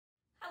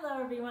Hello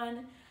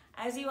everyone!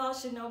 As you all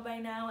should know by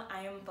now,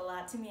 I am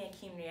Balatimi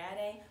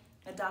Akinriade,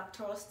 a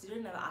doctoral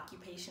student of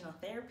Occupational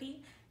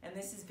Therapy, and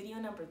this is video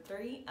number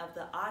 3 of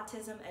the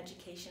Autism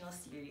Educational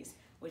Series,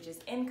 which is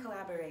in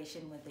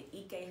collaboration with the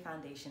Ike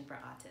Foundation for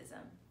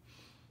Autism.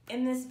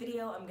 In this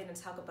video, I'm going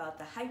to talk about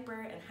the hyper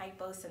and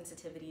hypo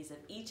sensitivities of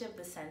each of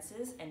the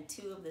senses and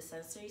 2 of the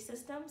sensory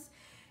systems,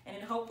 and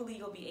then hopefully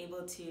you'll be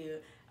able to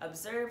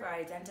observe or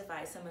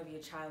identify some of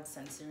your child's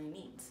sensory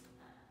needs.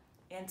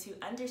 And to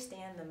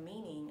understand the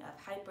meaning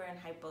of hyper and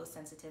hypo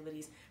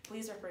sensitivities,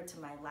 please refer to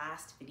my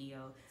last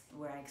video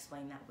where I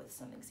explain that with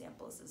some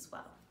examples as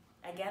well.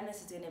 Again, this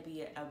is going to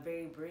be a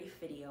very brief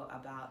video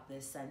about the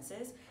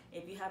senses.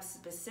 If you have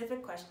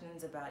specific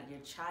questions about your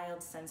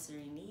child's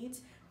sensory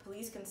needs,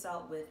 please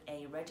consult with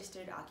a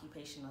registered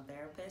occupational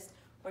therapist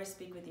or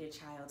speak with your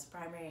child's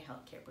primary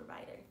healthcare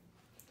provider.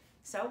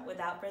 So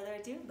without further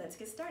ado, let's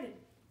get started.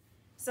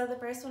 So the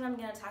first one I'm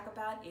going to talk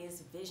about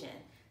is vision.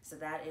 So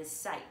that is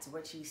sight,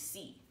 what you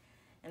see.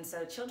 And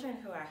so children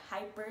who are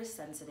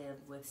hypersensitive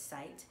with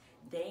sight,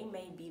 they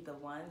may be the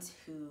ones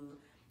who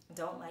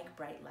don't like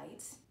bright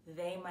lights.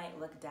 They might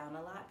look down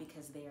a lot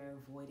because they are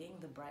avoiding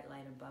the bright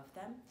light above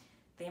them.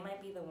 They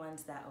might be the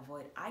ones that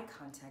avoid eye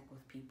contact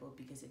with people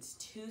because it's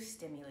too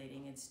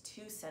stimulating, it's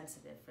too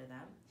sensitive for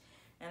them.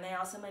 And they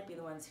also might be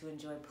the ones who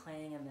enjoy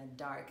playing in the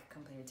dark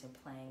compared to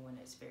playing when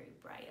it's very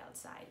bright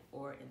outside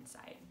or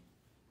inside.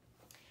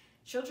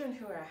 Children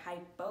who are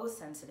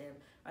hyposensitive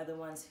are the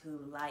ones who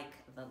like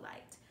the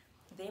light.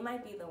 They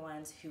might be the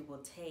ones who will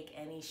take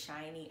any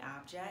shiny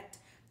object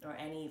or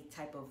any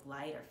type of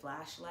light or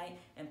flashlight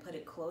and put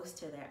it close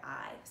to their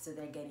eye so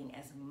they're getting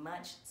as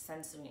much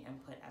sensory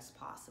input as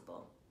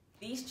possible.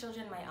 These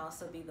children might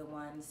also be the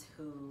ones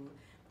who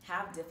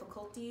have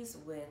difficulties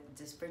with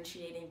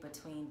differentiating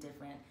between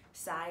different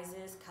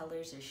sizes,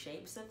 colors, or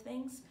shapes of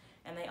things,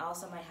 and they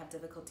also might have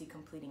difficulty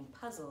completing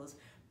puzzles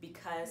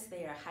because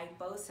they are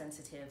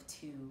hyposensitive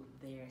to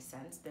their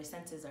sense. Their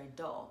senses are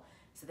dull,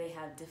 so they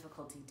have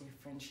difficulty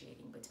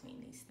differentiating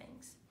between these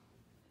things.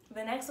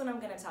 The next one I'm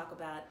going to talk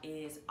about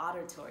is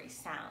auditory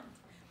sound.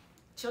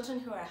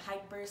 Children who are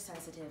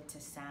hypersensitive to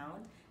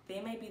sound,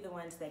 they may be the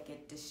ones that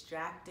get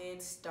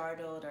distracted,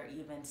 startled, or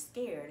even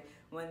scared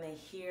when they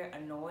hear a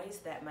noise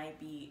that might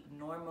be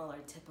normal or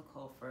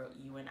typical for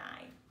you and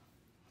I.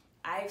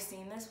 I've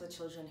seen this with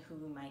children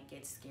who might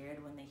get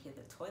scared when they hear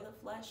the toilet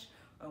flush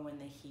or when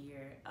they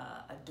hear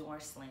a door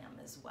slam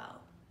as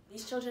well.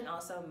 These children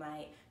also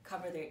might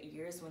cover their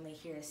ears when they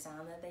hear a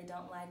sound that they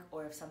don't like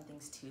or if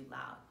something's too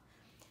loud.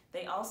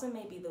 They also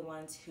may be the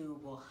ones who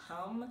will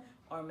hum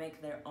or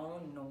make their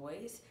own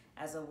noise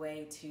as a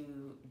way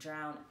to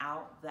drown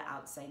out the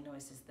outside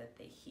noises that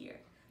they hear.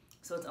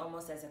 So it's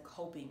almost as a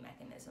coping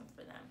mechanism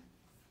for them.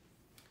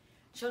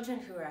 Children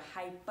who are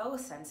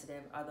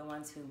hyposensitive are the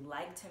ones who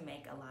like to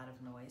make a lot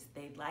of noise.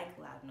 They like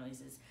loud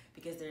noises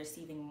because they're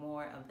receiving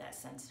more of that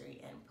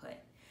sensory input.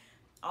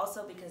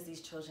 Also, because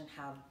these children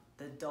have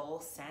the dull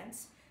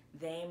sense,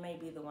 they may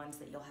be the ones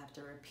that you'll have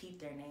to repeat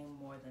their name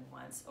more than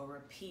once or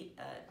repeat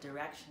a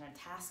direction or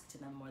task to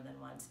them more than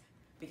once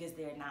because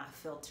they're not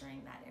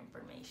filtering that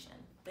information.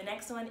 The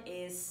next one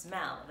is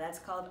smell. That's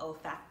called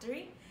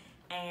olfactory.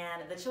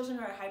 And the children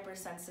who are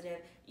hypersensitive,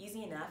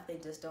 easy enough, they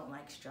just don't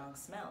like strong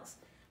smells.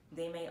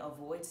 They may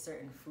avoid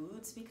certain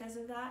foods because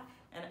of that,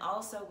 and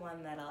also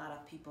one that a lot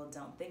of people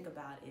don't think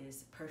about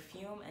is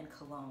perfume and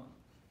cologne.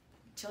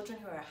 Children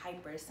who are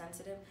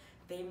hypersensitive,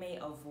 they may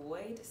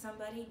avoid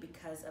somebody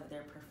because of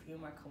their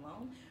perfume or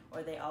cologne,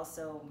 or they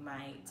also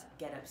might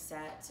get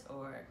upset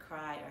or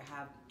cry or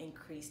have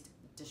increased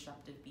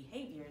disruptive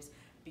behaviors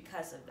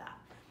because of that.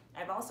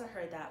 I've also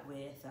heard that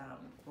with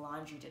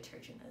laundry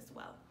detergent as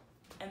well.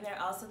 And there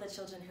are also the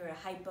children who are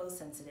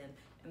hyposensitive,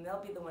 and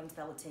they'll be the ones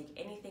that will take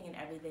anything and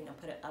everything and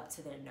put it up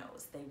to their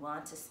nose. They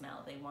want to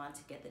smell, they want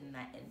to get in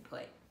that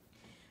input.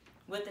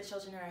 With the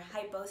children who are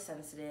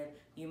hyposensitive,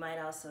 you might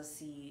also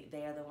see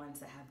they are the ones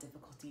that have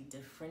difficulty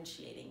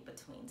differentiating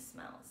between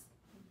smells.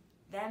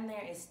 Then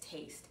there is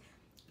taste.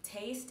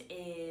 Taste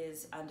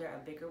is under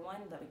a bigger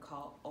one that we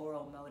call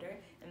oral motor,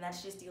 and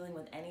that's just dealing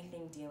with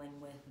anything dealing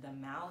with the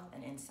mouth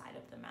and inside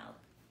of the mouth.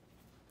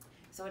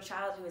 So a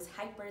child who is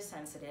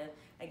hypersensitive,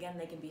 again,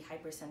 they can be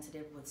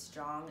hypersensitive with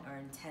strong or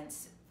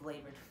intense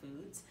flavored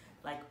foods,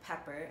 like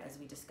pepper, as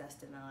we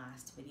discussed in the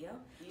last video.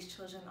 These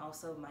children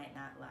also might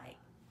not like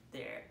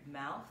their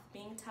mouth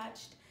being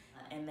touched,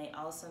 and they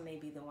also may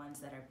be the ones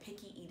that are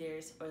picky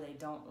eaters or they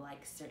don't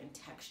like certain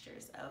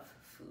textures of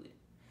food.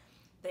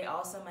 They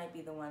also might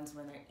be the ones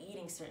when they're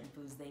eating certain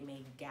foods, they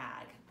may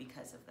gag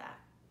because of that.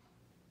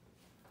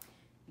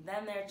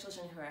 Then there are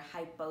children who are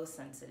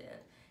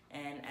hyposensitive.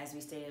 And as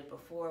we stated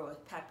before,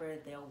 with pepper,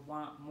 they'll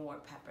want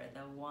more pepper.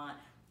 They'll want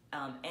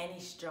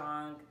any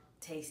strong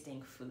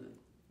tasting food.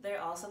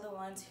 They're also the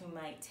ones who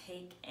might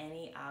take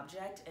any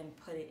object and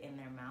put it in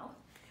their mouth.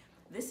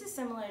 This is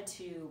similar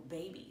to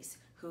babies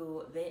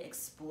who they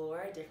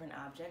explore different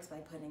objects by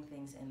putting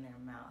things in their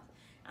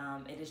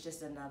mouth. It is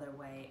just another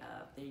way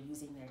of they're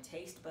using their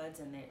taste buds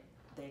and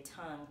their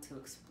tongue to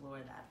explore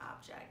that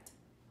object.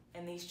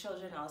 And these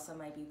children also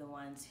might be the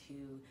ones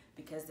who,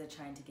 because they're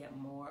trying to get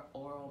more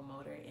oral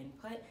motor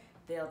input,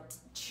 they'll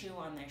chew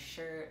on their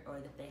shirt, or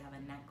if they have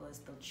a necklace,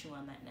 they'll chew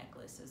on that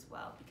necklace as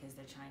well because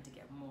they're trying to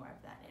get more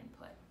of that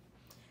input.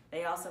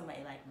 They also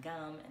might like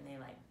gum, and they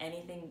like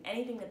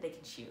anything that they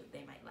can chew,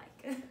 they might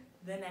like.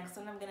 The next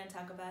one I'm going to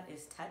talk about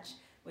is touch,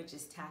 which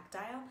is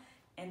tactile.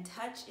 And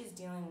touch is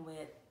dealing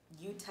with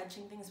you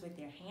touching things with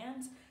your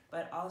hands,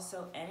 but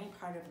also any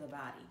part of the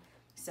body.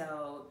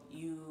 So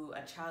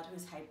a child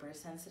who's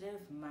hypersensitive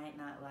might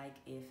not like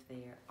if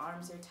their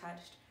arms are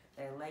touched,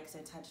 their legs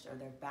are touched, or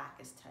their back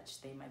is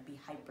touched. They might be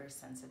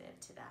hypersensitive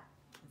to that.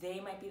 They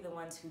might be the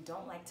ones who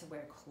don't like to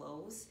wear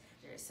clothes.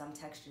 There are some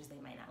textures they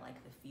might not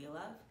like the feel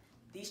of.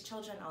 These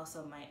children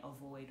also might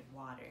avoid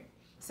water.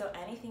 So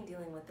anything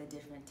dealing with the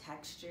different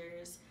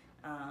textures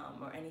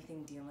or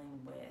anything dealing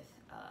with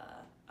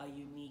a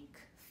unique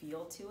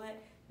feel to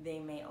it, they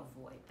may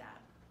avoid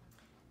that.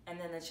 And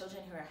then the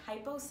children who are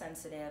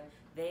hyposensitive,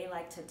 they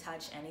like to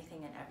touch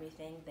anything and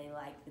everything. They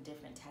like the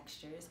different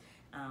textures.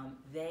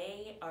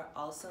 They are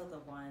also the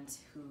ones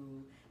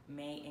who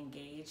may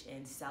engage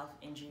in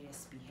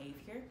self-injurious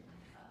behavior.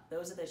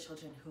 Those are the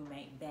children who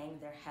may bang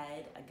their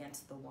head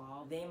against the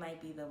wall. They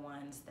might be the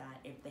ones that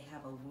if they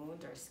have a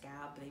wound or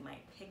scab, they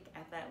might pick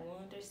at that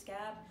wound or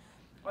scab.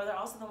 Or they're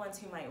also the ones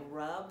who might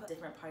rub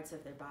different parts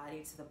of their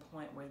body to the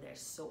point where they're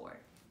sore.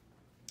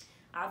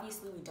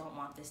 Obviously, we don't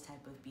want this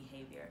type of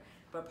behavior,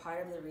 but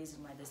part of the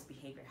reason why this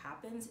behavior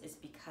happens is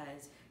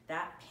because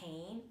that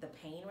pain, the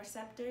pain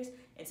receptors,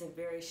 it's a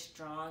very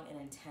strong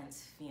and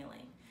intense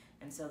feeling.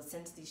 And so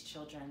since these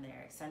children,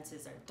 their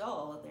senses are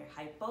dull, they're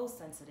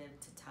hyposensitive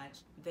to touch,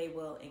 they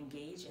will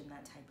engage in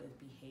that type of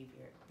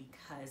behavior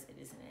because it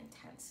is an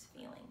intense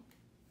feeling.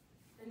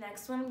 The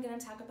next one I'm going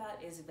to talk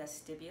about is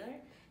vestibular.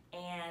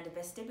 And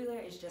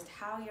vestibular is just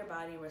how your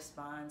body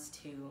responds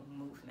to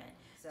movement.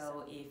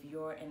 So if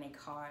you're in a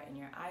car and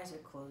your eyes are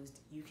closed,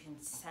 you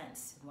can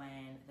sense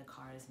when the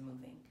car is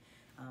moving.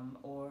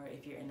 Or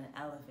if you're in an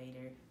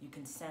elevator, you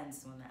can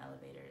sense when the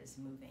elevator is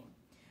moving.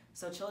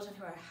 So children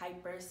who are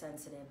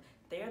hypersensitive,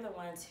 they're the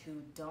ones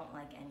who don't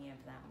like any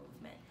of that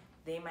movement.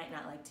 They might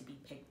not like to be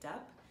picked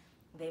up.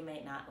 They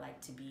might not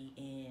like to be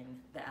in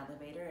the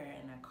elevator or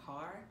in a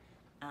car.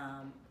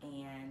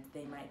 And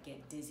they might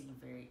get dizzy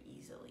very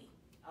easily.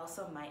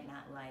 Also might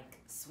not like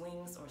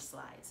swings or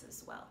slides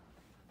as well.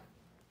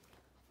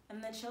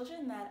 And the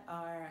children that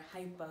are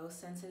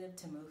hyposensitive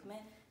to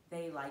movement,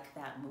 they like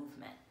that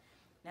movement.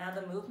 Now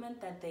the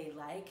movement that they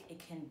like, it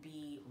can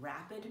be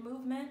rapid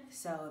movement.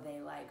 So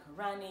they like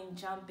running,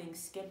 jumping,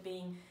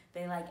 skipping.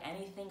 They like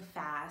anything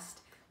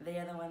fast. They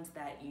are the ones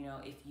that,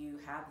 if you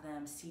have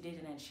them seated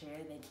in a chair,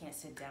 they can't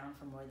sit down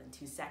for more than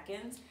 2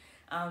 seconds.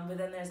 But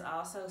then there's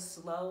also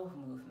slow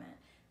movement.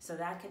 So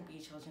that could be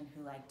children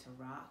who like to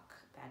rock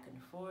back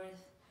and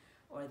forth,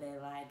 or they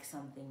like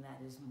something that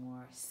is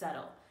more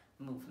subtle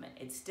movement.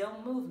 It's still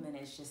movement,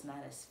 it's just not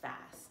as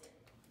fast.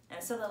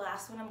 And so the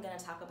last one I'm going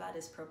to talk about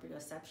is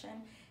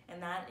proprioception,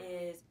 and that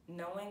is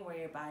knowing where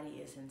your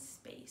body is in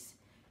space.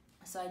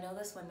 So I know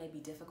this one may be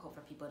difficult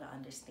for people to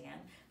understand.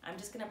 I'm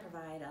just going to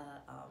provide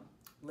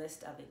a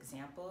list of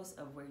examples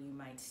of where you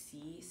might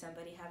see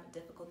somebody having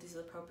difficulties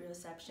with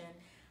proprioception.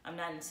 I'm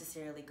not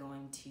necessarily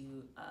going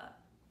to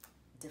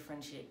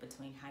differentiate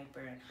between hyper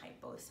and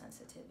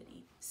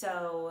hyposensitivity.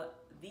 So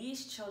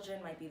these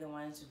children might be the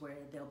ones where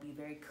they'll be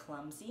very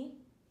clumsy.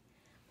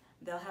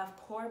 They'll have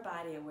poor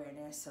body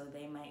awareness, so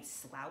they might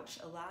slouch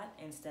a lot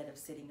instead of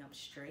sitting up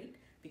straight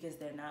because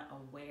they're not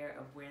aware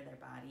of where their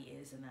body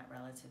is in that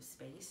relative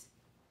space.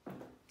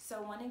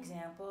 So one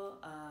example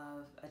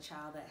of a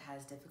child that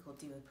has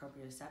difficulty with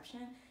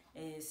proprioception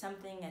is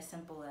something as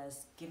simple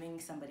as giving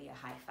somebody a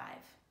high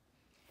five.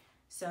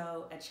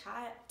 So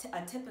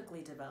a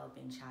typically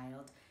developing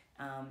child,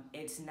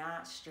 it's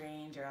not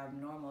strange or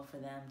abnormal for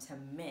them to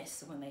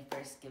miss when they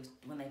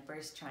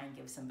first try and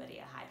give somebody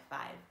a high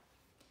five.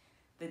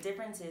 The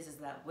difference is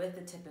that with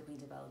a typically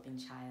developing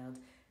child,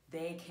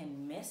 they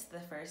can miss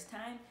the first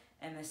time,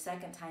 and the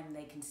second time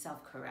they can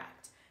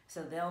self-correct.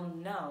 So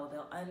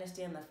they'll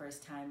understand the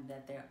first time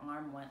that their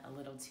arm went a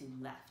little too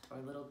left or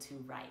a little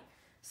too right.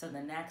 So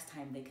the next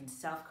time they can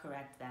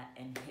self-correct that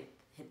and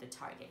hit the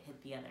target,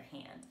 hit the other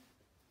hand.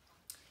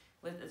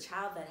 With a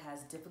child that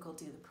has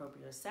difficulty with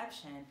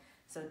proprioception,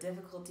 so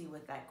difficulty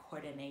with that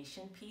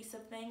coordination piece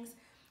of things,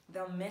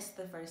 they'll miss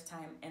the first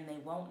time and they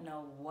won't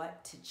know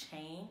what to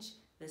change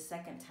the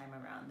second time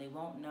around. They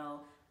won't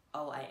know,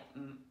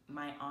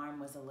 my arm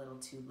was a little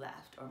too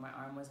left or my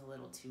arm was a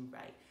little too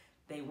right.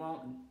 They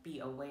won't be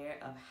aware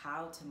of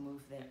how to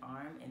move their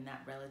arm in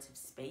that relative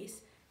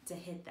space to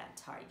hit that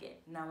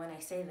target. Now when I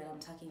say that, I'm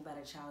talking about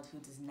a child who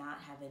does not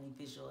have any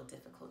visual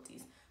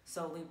difficulties,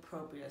 solely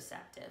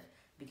proprioceptive.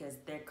 Because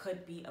there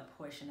could be a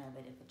portion of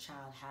it, if a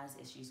child has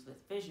issues with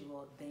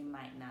visual, they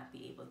might not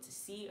be able to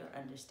see or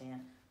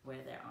understand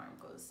where their arm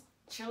goes.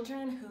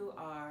 Children who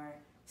are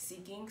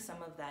seeking some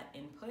of that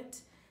input,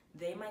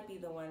 they might be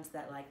the ones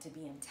that like to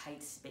be in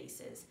tight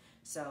spaces.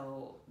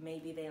 So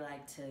maybe they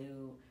like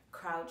to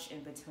crouch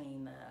in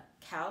between the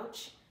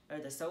couch or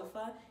the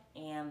sofa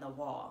and the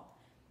wall.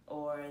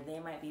 Or they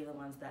might be the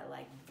ones that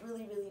like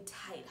really, really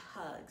tight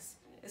hugs.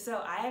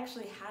 So I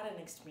actually had an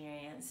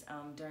experience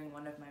during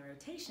one of my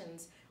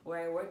rotations where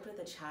I worked with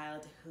a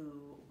child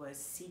who was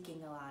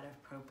seeking a lot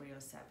of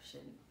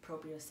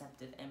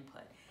proprioceptive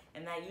input.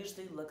 And that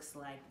usually looks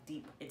like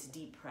deep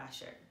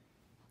pressure.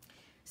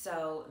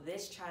 So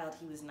this child,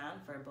 he was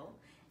nonverbal,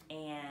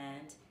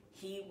 and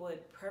he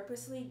would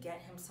purposely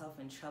get himself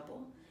in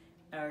trouble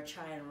or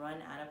try and run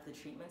out of the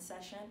treatment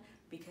session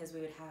because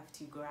we would have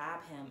to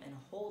grab him and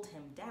hold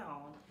him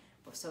down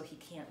so he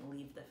can't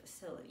leave the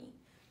facility.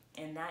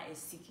 And that is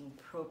seeking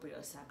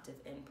proprioceptive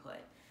input.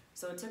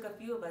 So it took a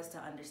few of us to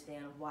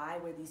understand why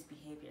were these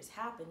behaviors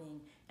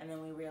happening, and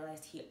then we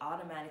realized he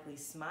automatically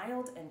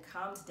smiled and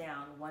calmed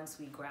down once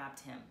we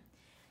grabbed him.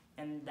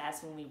 And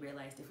that's when we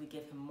realized if we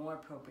give him more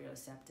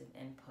proprioceptive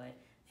input,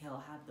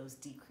 he'll have those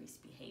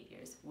decreased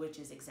behaviors, which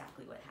is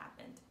exactly what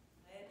happened.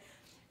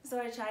 So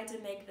I tried to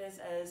make this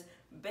as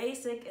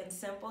basic and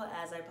simple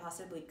as I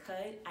possibly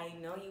could. I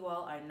know you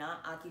all are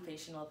not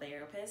occupational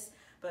therapists,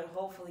 but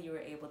hopefully you were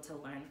able to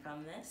learn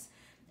from this.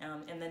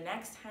 And the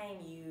next time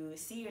you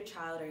see your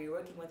child or you're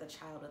working with a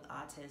child with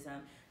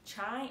autism,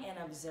 try and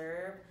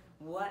observe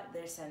what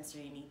their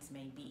sensory needs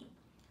may be.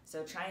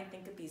 So try and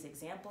think of these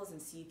examples and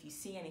see if you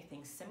see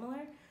anything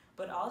similar,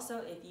 but also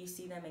if you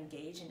see them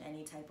engage in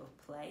any type of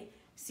play,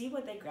 see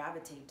what they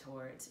gravitate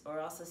towards, or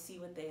also see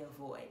what they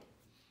avoid.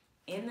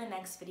 In the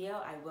next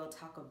video, I will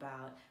talk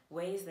about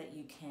ways that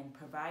you can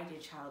provide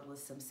your child with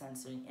some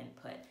sensory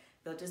input.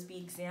 They'll just be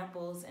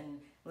examples and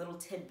little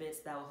tidbits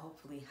that will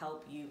hopefully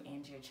help you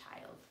and your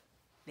child.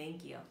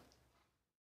 Thank you.